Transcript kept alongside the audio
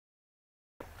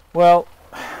Well,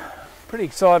 pretty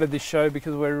excited this show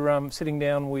because we're sitting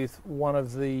down with one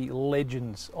of the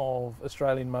legends of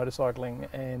Australian motorcycling,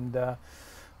 and I've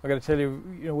got to tell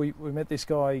you, we met this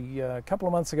guy a couple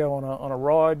of months ago on a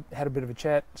ride, had a bit of a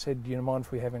chat, said, do you mind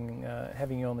if we're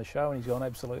having you on the show? And he's gone,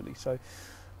 absolutely. So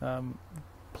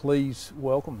please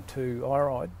welcome to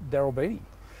iRide, Daryl Beattie.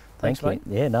 Thanks, Thank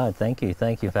you. mate. Yeah, no, thank you.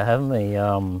 Thank you for having me.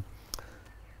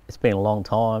 It's been a long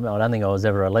time. I don't think I was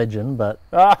ever a legend, but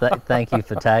thank you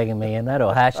for tagging me in that,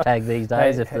 or hashtag these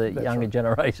days if the younger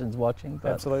generation's watching.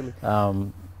 But, absolutely.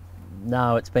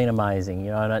 No, it's been amazing.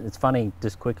 And it's funny,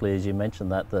 just quickly as you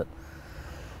mentioned that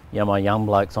my young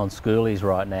bloke's on schoolies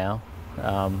right now.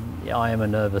 I am a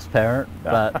nervous parent,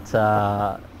 but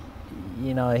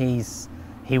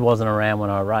he wasn't around when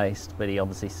I raced, but he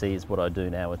obviously sees what I do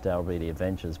now with Daryl Beattie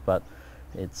Adventures. But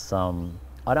it's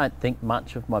I don't think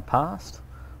much of my past,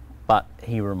 but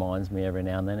he reminds me every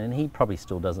now and then, and he probably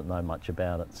still doesn't know much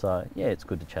about it. So yeah, it's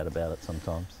good to chat about it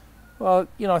sometimes. Well,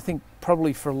 I think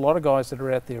probably for a lot of guys that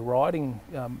are out there riding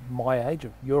my age,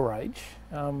 or your age,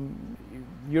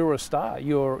 you're a star.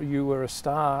 You were a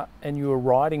star, and you were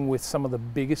riding with some of the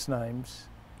biggest names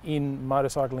in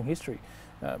motorcycling history.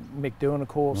 Mick Doohan, of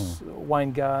course,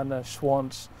 Wayne Gardner,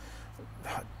 Swans.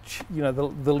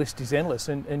 The list is endless,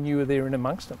 and you were there in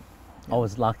amongst them. I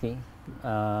was lucky.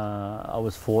 I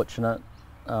was fortunate.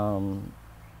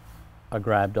 I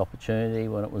grabbed opportunity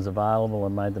when it was available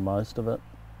and made the most of it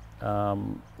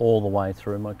all the way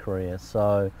through my career.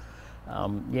 So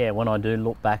when I do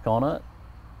look back on it,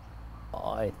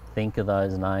 I think of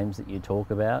those names that you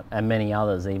talk about, and many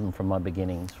others even from my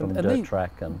beginnings, from dirt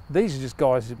track. And these are just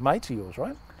guys, mates of yours,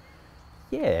 right?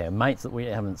 Yeah, mates that we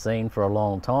haven't seen for a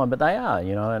long time, but they are,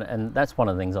 and that's one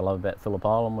of the things I love about Phillip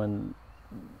Island. When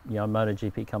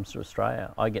MotoGP comes to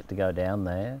Australia, I get to go down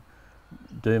there,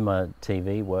 do my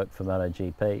TV work for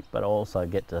MotoGP, but I also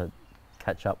get to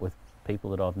catch up with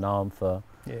people that I've known for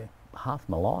half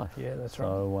my life. Yeah, that's right.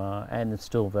 So, and it's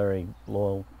still very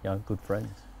loyal, good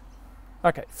friends.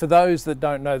 Okay, for those that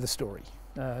don't know the story,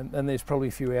 and there's probably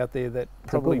a few out there that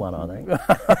probably... It's a good one,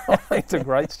 I think. It's a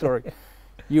great story.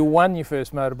 You won your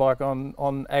first motorbike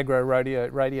on Agro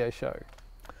radio show.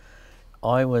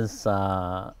 I was...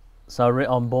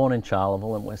 I'm born in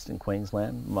Charleville in Western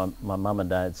Queensland. My mum and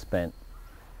dad spent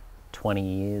 20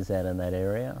 years out in that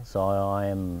area, so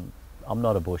I'm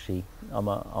not a bushie. I'm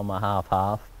a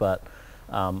half, but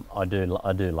I do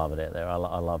love it out there. I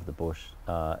love the bush,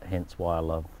 hence why I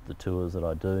love the tours that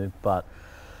I do. But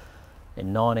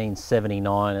in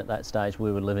 1979, at that stage,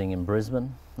 we were living in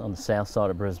Brisbane, on the south side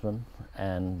of Brisbane,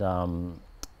 and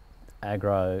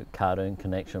Agro Cartoon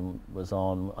Connection was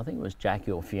on. I think it was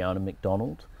Jackie or Fiona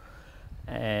McDonald.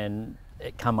 And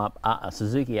it come up a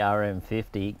Suzuki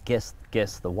RM50,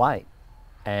 guess the weight,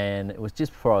 and it was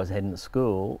just before I was heading to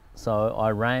school. So I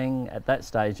rang. At that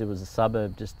stage there was a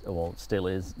suburb still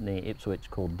is, near Ipswich,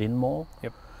 called Dinmore.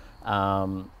 Yep.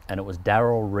 And it was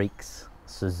Daryl Reek's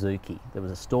Suzuki. There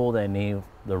was a store there near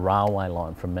the railway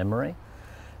line from memory,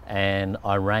 and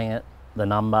I rang the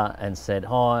number and said,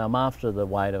 hi, I'm after the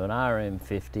weight of an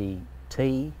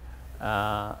RM50T.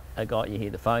 I got you here,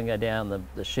 the phone go down,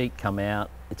 the sheet come out,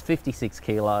 it's 56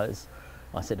 kilos.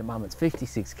 I said to Mum, it's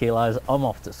 56 kilos, I'm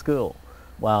off to school.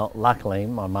 Well, luckily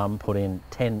my mum put in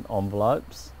 10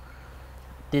 envelopes,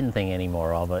 didn't think any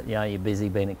more of it. You're busy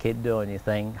being a kid doing your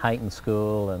thing, hating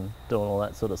school and doing all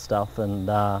that sort of stuff, and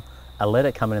a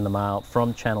letter coming in the mail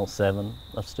from Channel 7,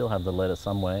 I still have the letter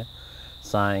somewhere,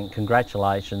 saying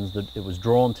congratulations, that it was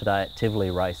drawn today at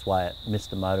Tivoli Raceway at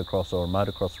Mr. Motocross or a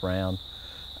motocross round.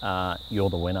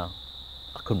 You're the winner.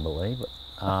 I couldn't believe it.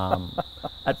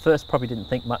 At first probably didn't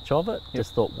think much of it,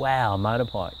 just thought, wow, a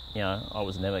motorbike. I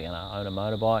was never going to own a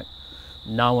motorbike.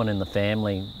 No one in the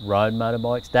family rode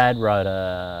motorbikes. Dad rode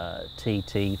a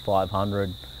TT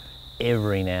 500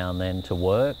 every now and then to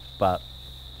work, but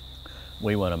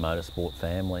we weren't a motorsport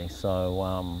family.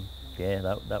 So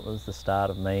that was the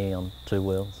start of me on two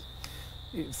wheels.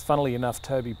 Funnily enough,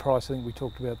 Toby Price, I think we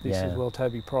talked about this as well,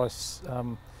 Toby Price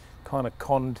kind of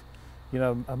conned, a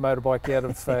motorbike out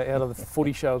of the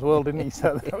footy show as well, didn't he?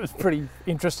 So that was pretty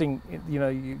interesting.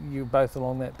 You both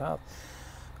along that path.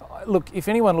 Look, if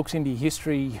anyone looks into your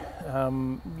history,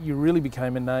 you really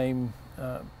became a name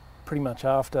pretty much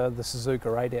after the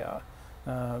Suzuka 8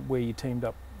 Hour, where you teamed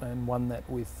up and won that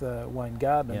with Wayne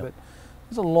Gardner. Yep. But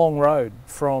it's a long road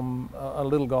from a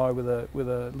little guy with a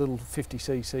little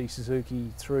 50cc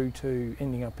Suzuki through to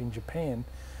ending up in Japan.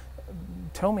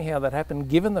 Tell me how that happened,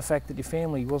 given the fact that your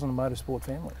family wasn't a motorsport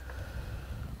family.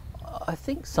 I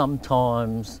think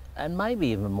sometimes, and maybe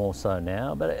even more so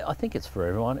now, but I think it's for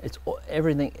everyone. It's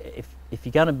everything. if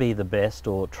you're going to be the best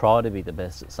or try to be the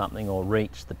best at something or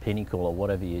reach the pinnacle or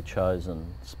whatever your chosen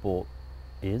sport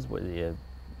is, whether you're,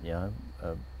 you know,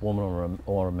 a woman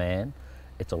or a man,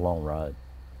 it's a long road,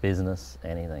 business,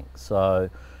 anything. So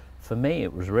for me,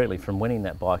 it was really from winning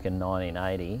that bike in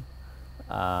 1980.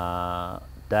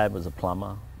 Dad was a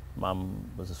plumber, Mum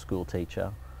was a school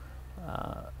teacher.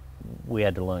 We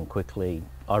had to learn quickly.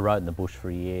 I rode in the bush for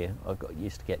a year.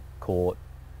 Used to get caught,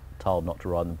 told not to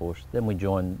ride in the bush. Then we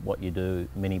joined What You Do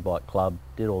mini bike club,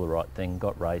 did all the right thing,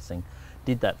 got racing,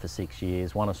 did that for 6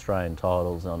 years, won Australian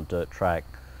titles on dirt track,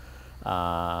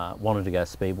 wanted to go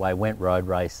speedway, went road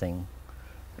racing.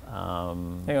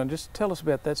 Hang on, just tell us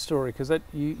about that story, because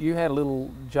you had a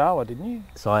little Jawa, didn't you?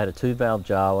 So I had a 2-valve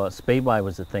Jawa. Speedway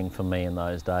was the thing for me in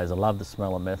those days. I loved the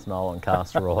smell of methanol and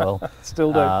castor oil.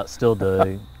 Still do. Still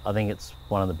do. I think it's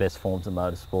one of the best forms of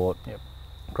motorsport. Yep.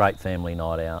 Great family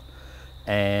night out.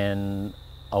 And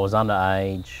I was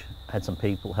underage, had some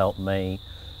people help me,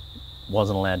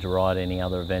 wasn't allowed to ride any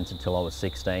other events until I was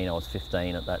 16. I was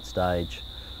 15 at that stage.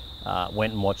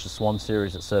 Went and watched the Swan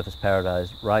Series at Surfers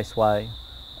Paradise Raceway.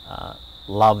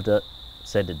 Loved it,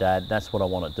 said to Dad, that's what I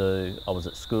want to do. I was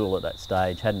at school at that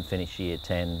stage, hadn't finished year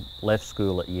 10, left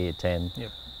school at year 10,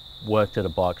 yep. Worked at a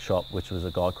bike shop, which was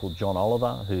a guy called John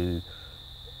Oliver, who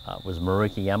was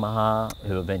Maruki Yamaha, yep.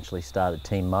 Who eventually started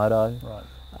Team Moto. Right.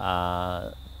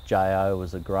 J.O.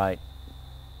 was a great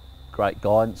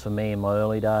guidance for me in my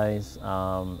early days,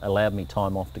 allowed me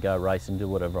time off to go race and do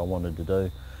whatever I wanted to do.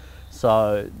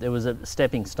 So there was a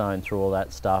stepping stone through all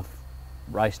that stuff.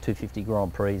 Raced 250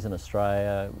 Grand Prix in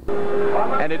Australia.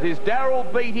 And it is Daryl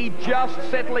Beattie just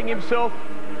settling himself,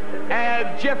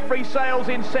 and Jeffrey Sales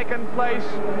in second place,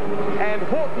 and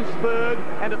Horton's third,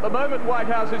 and at the moment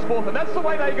Whitehouse is fourth, and that's the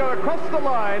way they go across the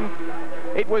line.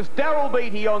 It was Daryl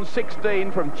Beattie on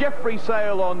 16, from Jeffrey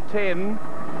Sale on 10,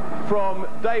 from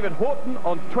David Horton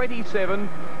on 27,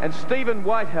 and Stephen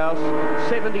Whitehouse,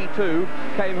 72,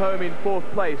 came home in fourth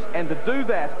place. And to do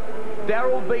that,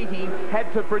 Daryl Beattie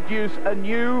had to produce a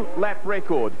new lap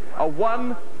record, a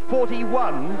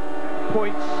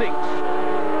 1:41.6.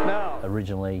 Now,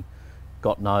 originally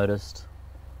got noticed,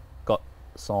 got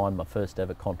signed my first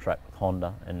ever contract with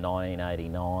Honda in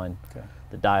 1989. Okay.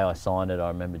 The day I signed it, I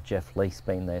remember Jeff Lease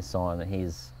being there signing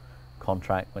his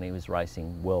contract when he was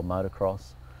racing World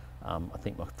Motocross. I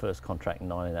think my first contract in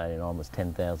 1989 was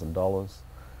 $10,000,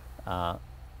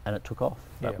 and it took off.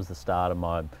 That was the start of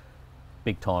my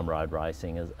big time road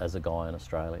racing as a guy in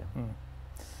Australia.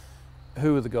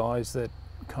 Who were the guys that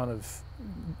kind of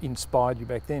inspired you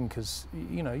back then? Because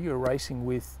you know, you were racing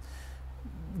with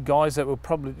guys that were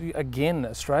probably, again,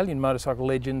 Australian motorcycle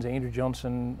legends, Andrew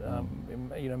Johnson,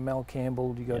 you know, Mal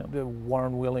Campbell, you got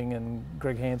Warren Willing and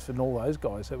Greg Hansford and all those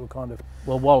guys that were kind of...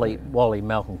 Well, Wally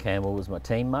Malcolm Campbell was my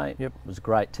teammate. Yep. Was a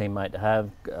great teammate to have,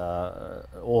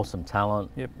 awesome talent,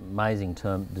 amazing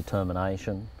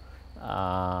determination.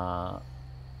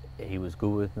 He was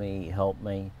good with me, he helped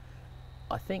me.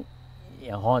 I think,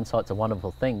 you know, hindsight's a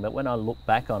wonderful thing, but when I look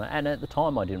back on it, and at the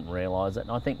time I didn't realise it,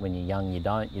 and I think when you're young you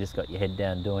don't, you just got your head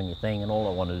down doing your thing, and all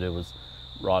I wanted to do was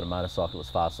ride a motorcycle as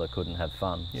fast as I could and have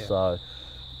fun. Yeah. So,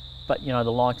 but you know,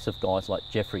 the likes of guys like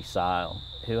Jeffrey Sale,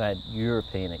 who had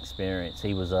European experience,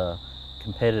 he was a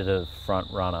competitive front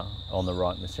runner on the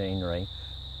right machinery,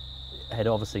 had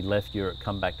obviously left Europe,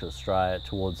 come back to Australia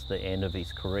towards the end of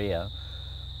his career.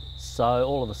 So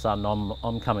all of a sudden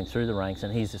I'm coming through the ranks,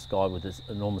 and here's this guy with this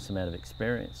enormous amount of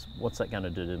experience. What's that going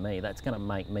to do to me? That's going to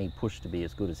make me push to be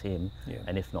as good as him,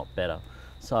 and if not better.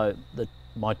 So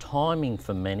my timing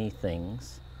for many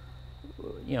things,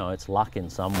 you know, it's luck in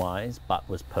some ways, but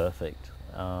was perfect.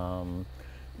 You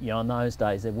know, in those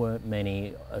days there weren't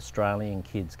many Australian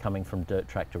kids coming from dirt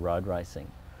track to road racing.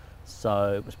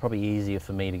 So it was probably easier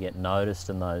for me to get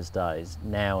noticed in those days.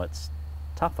 Now it's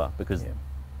tougher because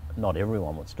not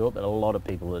everyone wants to do it, but a lot of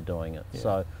people are doing it.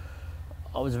 So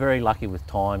I was very lucky with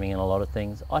timing and a lot of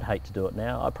things. I'd hate to do it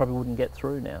now. I probably wouldn't get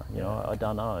through now, you know, I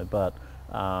don't know. But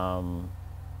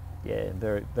yeah,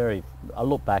 very, I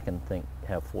look back and think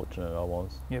how fortunate I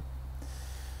was. Yep.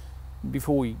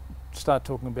 Before we start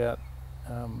talking about,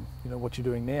 you know, what you're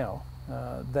doing now,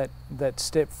 that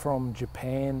step from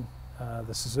Japan,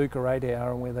 the Suzuka 8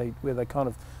 Hour, and where they kind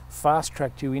of fast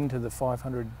tracked you into the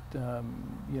 500, you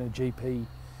know, GP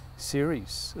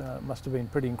series, must have been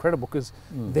pretty incredible, because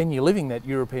then you're living that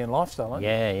European lifestyle, aren't you?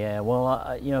 Yeah.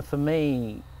 Well, you know, for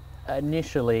me,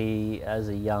 initially as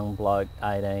a young bloke,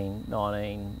 18,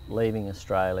 19, leaving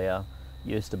Australia,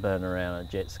 used to burn around a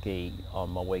jet ski on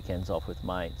my weekends off with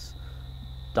mates,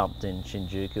 dumped in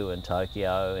Shinjuku in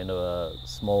Tokyo into a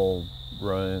small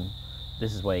room.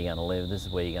 This is where you're going to live, this is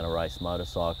where you're going to race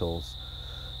motorcycles.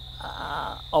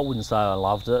 I wouldn't say I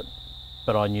loved it,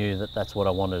 but I knew that that's what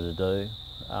I wanted to do.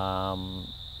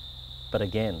 But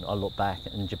again, I look back,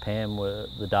 and Japan were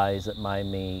the days that made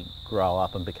me grow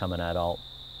up and become an adult,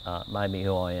 made me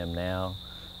who I am now.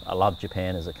 I love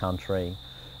Japan as a country.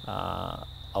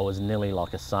 I was nearly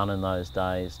like a son in those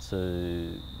days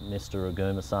to Mr.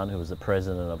 Aguma-san, who was the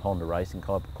president of Honda Racing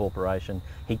Corporation.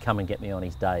 He'd come and get me on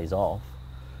his days off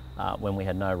when we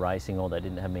had no racing, or they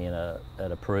didn't have me in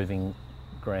at a proving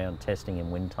ground testing in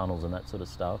wind tunnels and that sort of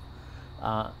stuff.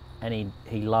 And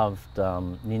he loved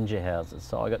ninja houses,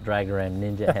 so I got dragged around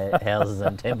ninja houses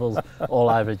and temples all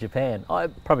over Japan. I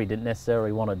probably didn't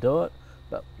necessarily want to do it,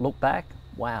 but look back,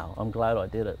 wow, I'm glad I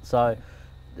did it. So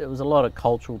there was a lot of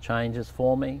cultural changes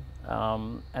for me,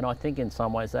 and I think in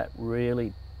some ways that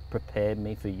really prepared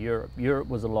me for Europe. Europe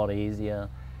was a lot easier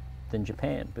than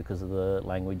Japan because of the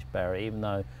language barrier, even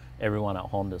though everyone at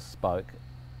Honda spoke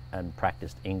and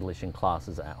practiced English in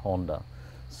classes at Honda.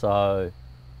 So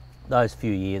those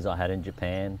few years I had in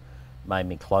Japan made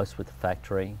me close with the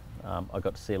factory. I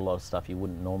got to see a lot of stuff you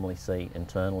wouldn't normally see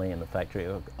internally in the factory.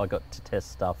 I got to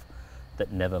test stuff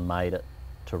that never made it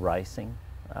to racing.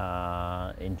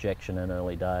 Injection in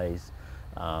early days,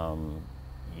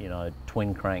 you know,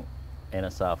 twin crank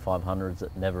NSR 500s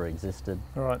that never existed,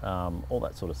 right. All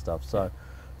that sort of stuff. So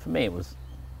for me it was,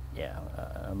 yeah,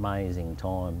 an amazing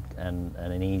time and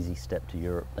an easy step to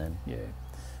Europe then. Yeah,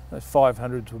 those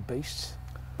 500s were beasts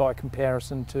by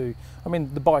comparison to, I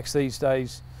mean, the bikes these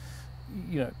days,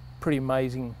 you know, pretty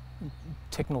amazing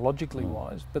technologically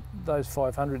wise, but those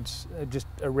 500s are just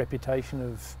a reputation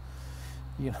of,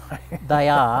 you know. They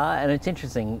are, and it's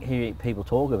interesting hearing people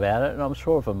talk about it, and I'm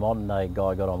sure if a modern day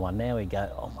guy got on one now, he'd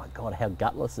go, oh my God, how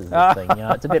gutless is this thing? You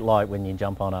know, it's a bit like when you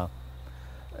jump on a,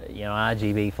 you know,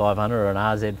 RGB 500 or an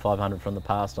RZ 500 from the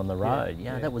past on the road.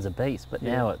 Yeah, that was a beast, but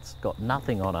now it's got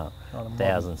nothing on a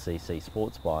 1000cc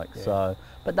sports bike. Yeah. So,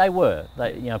 but they,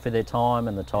 you know, for their time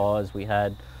and the tyres we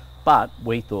had, but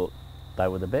we thought they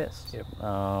were the best.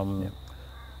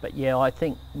 But yeah, I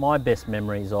think my best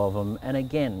memories of them, and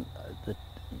again,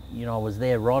 you know, I was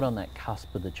there right on that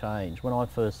cusp of the change. When I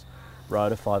first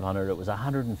rode a 500, it was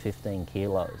 115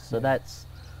 kilos. So that's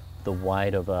the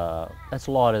weight of that's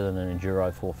lighter than an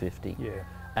Enduro 450. Yeah.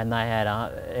 And they had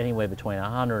anywhere between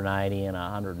 180 and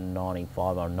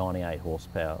 195 or 98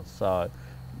 horsepower. So,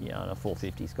 you know, and a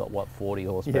 450's got what, 40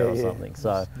 horsepower or something.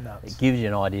 So it gives you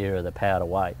an idea of the power to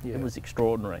weight. It was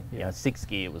extraordinary. You know, 6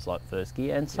 gear was like first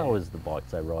gear, and so is the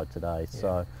bikes they ride today.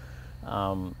 So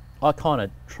I kind of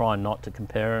try not to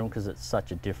compare them because it's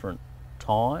such a different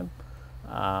time.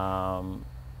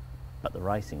 But the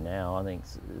racing now, I think,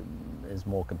 is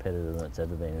more competitive than it's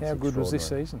ever been. It's How good was this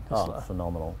season? Oh,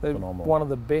 phenomenal, phenomenal. One of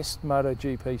the best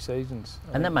MotoGP seasons.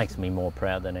 And that makes me more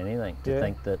proud than anything, to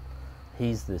think that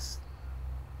he's this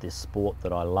sport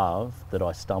that I love, that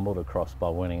I stumbled across by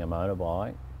winning a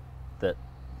motorbike, that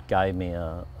gave me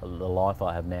the life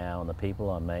I have now and the people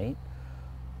I meet,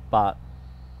 but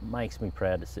makes me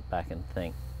proud to sit back and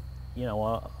think, you know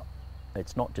what,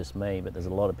 it's not just me, but there's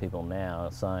a lot of people now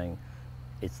saying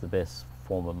it's the best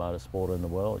form of motorsport in the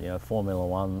world. You know, Formula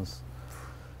One's,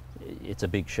 it's a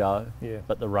big show,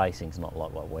 but the racing's not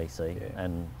like what we see.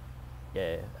 And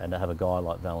and to have a guy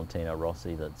like Valentino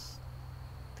Rossi that's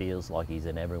feels like he's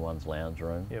in everyone's lounge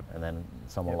room, and then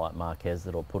someone like Marquez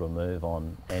that'll put a move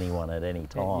on anyone at any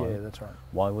time. Yeah, that's right.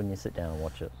 Why wouldn't you sit down and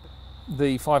watch it?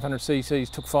 The 500cc's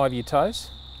took 5 year toes.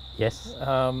 Yes.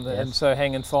 And so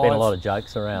hanging 5. Been a lot of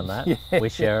jokes around that. We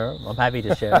share them. I'm happy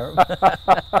to share them.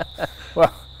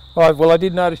 Well, I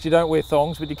did notice you don't wear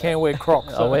thongs, but you can wear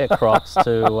Crocs. I wear Crocs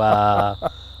to.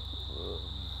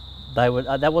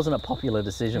 That wasn't a popular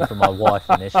decision for my wife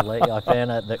initially. I found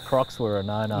out that Crocs were a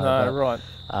no-no. No, right.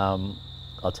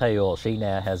 I'll tell you all, she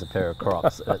now has a pair of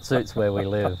Crocs. It suits where we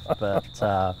live.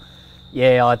 But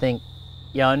yeah, I think,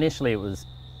 initially it was,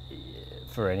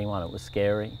 for anyone, it was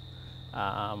scary.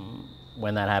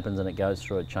 When that happens and it goes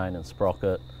through a chain and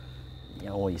sprocket,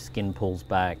 all your skin pulls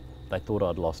back. They thought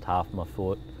I'd lost half my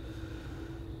foot.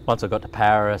 Once I got to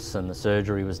Paris and the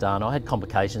surgery was done, I had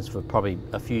complications for probably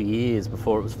a few years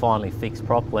before it was finally fixed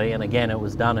properly. And again, it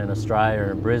was done in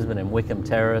Australia, in Brisbane, in Wickham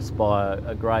Terrace, by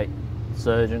a great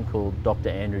surgeon called Dr.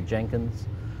 Andrew Jenkins.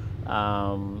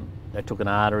 They took an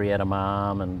artery out of my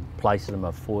arm and placed it in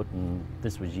my foot, and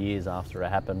this was years after it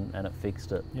happened, and it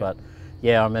fixed it. But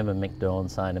yeah, I remember Mick Doohan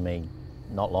saying to me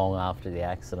not long after the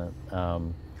accident,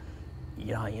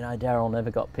 you know, Daryl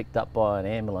never got picked up by an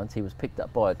ambulance. He was picked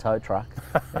up by a tow truck.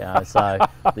 So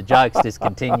the jokes just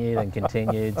continued and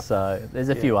continued. So there's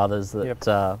a few others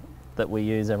that that we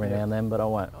use every now and then, but I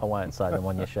won't say them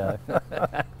on your show.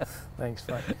 Thanks,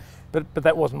 mate. But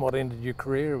that wasn't what ended your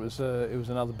career. It was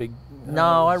another big.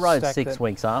 No, I rode 6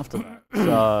 weeks after.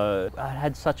 So I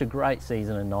had such a great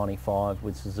season in '95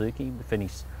 with Suzuki. We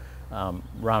finished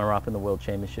runner-up in the World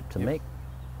Championship to Mick.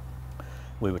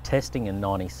 We were testing in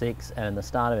 '96, and the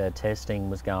start of our testing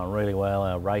was going really well.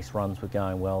 Our race runs were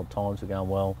going well, times were going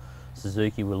well.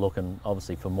 Suzuki were looking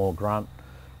obviously for more grunt,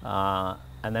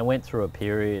 and they went through a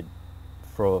period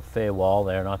for a fair while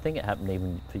there, and I think it happened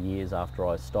even for years after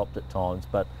I stopped at times,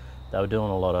 but they were doing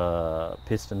a lot of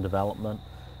piston development,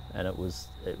 and it was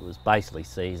basically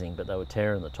seizing, but they were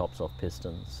tearing the tops off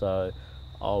pistons. So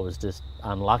I was just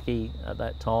unlucky at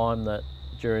that time that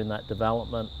during that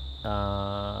development,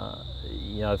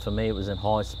 you know, for me it was in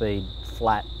high speed,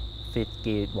 flat, fifth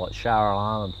gear, like Shah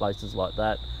Alam and places like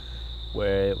that,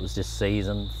 where it was just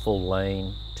seasoned, full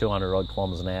lean, 200 odd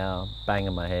kilometres an hour,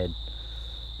 banging my head.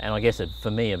 And I guess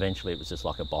for me, eventually it was just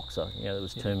like a boxer. You know, there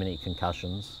was too many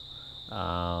concussions.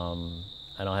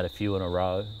 And I had a few in a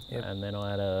row. And then I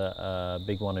had a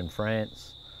big one in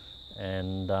France.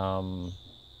 And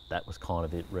that was kind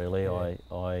of it, really.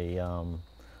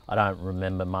 I don't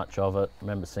remember much of it. I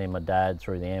remember seeing my dad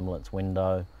through the ambulance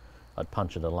window. I'd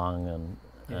punctured a lung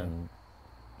and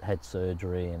had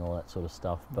surgery and all that sort of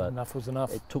stuff. But enough was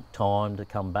enough. It took time to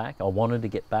come back. I wanted to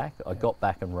get back. I got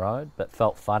back and rode, but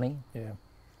felt funny.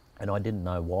 And I didn't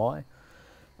know why.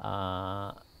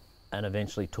 And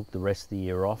eventually took the rest of the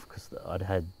year off because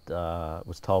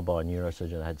was told by a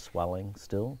neurosurgeon I had swelling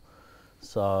still.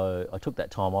 So I took that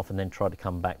time off and then tried to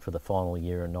come back for the final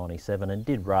year in '97 and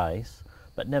did race,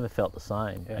 but never felt the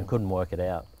same and couldn't work it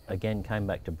out. Again, came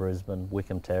back to Brisbane,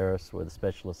 Wickham Terrace, where the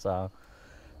specialists are,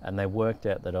 and they worked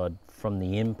out that from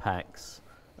the impacts,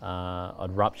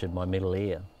 I'd ruptured my middle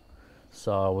ear.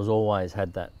 So I was always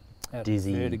had that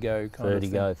dizzy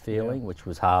vertigo feeling, which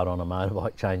was hard on a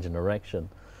motorbike changing direction.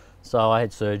 So I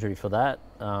had surgery for that,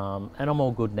 and I'm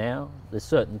all good now. There's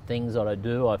certain things that I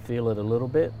do, I feel it a little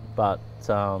bit, but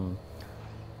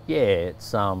yeah,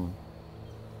 it's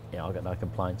yeah, I've got no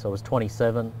complaints. I was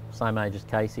 27, same age as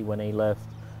Casey when he left.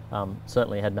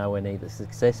 Certainly had nowhere near the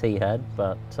success he had,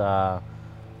 but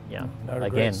yeah,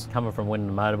 again, coming from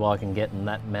winning the motorbike and getting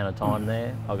that amount of time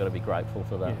there, I've got to be grateful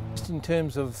for that. Just in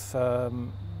terms of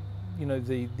you know,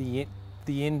 the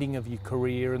ending of your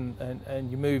career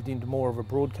and you moved into more of a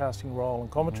broadcasting role and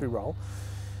commentary role,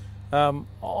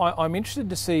 I'm interested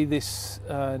to see this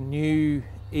new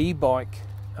e-bike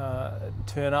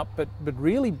turn up, but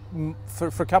really for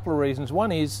a couple of reasons.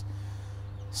 One is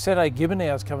Sete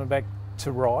Gibernau's coming back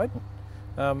to ride.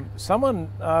 Someone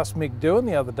asked Mick Doohan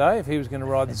the other day if he was going to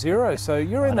ride the Zero, so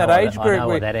you're in that age group. I know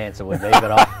what that answer would be,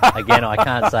 but I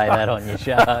can't say that on your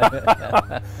show.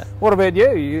 What about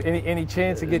you? Any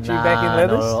chance to get you back in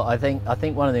leathers? No, I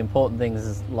think one of the important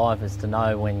things in life is to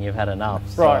know when you've had enough.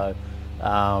 Right.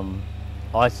 So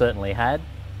I certainly had,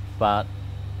 but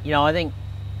you know, I think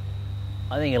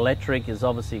electric has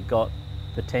obviously got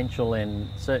potential in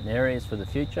certain areas for the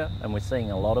future, and we're seeing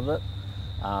a lot of it,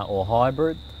 or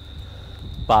hybrid.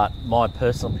 But my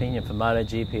personal opinion for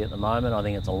MotoGP at the moment, I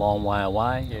think it's a long way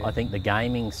away. I think the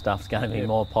gaming stuff's going to be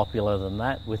more popular than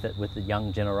that with the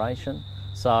young generation.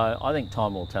 So I think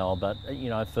time will tell. But you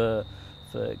know, for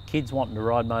kids wanting to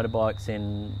ride motorbikes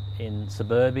in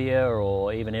suburbia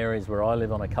or even areas where I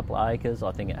live on a couple of acres,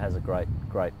 I think it has a great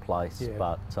place.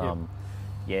 But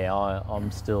yeah,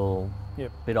 I'm still a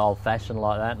bit old-fashioned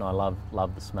like that, and I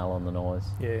love the smell and the noise.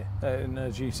 Yeah, and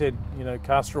as you said, you know,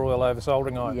 castor oil over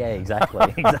soldering iron. Yeah, exactly,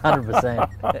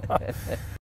 100%.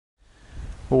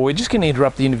 Well, we're just going to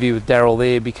interrupt the interview with Daryl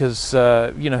there because,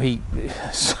 you know,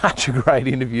 such a great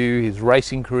interview, his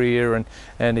racing career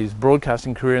and his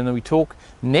broadcasting career, and then we talk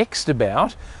next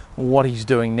about what he's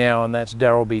doing now, and that's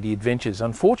Daryl Beattie Adventures.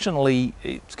 Unfortunately,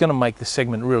 it's going to make the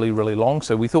segment really, really long,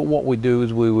 so we thought what we'd do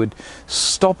is we would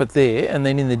stop it there, and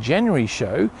then in the January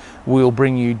show, we'll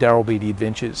bring you Daryl Beattie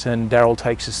Adventures, and Daryl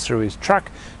takes us through his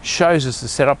truck, shows us the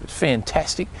setup. It's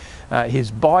fantastic.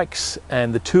 His bikes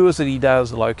and the tours that he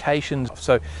does, the locations.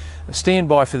 So stand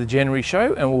by for the January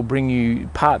show, and we'll bring you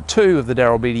part 2 of the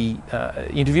Daryl Beattie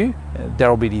interview,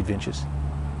 Daryl Beattie Adventures.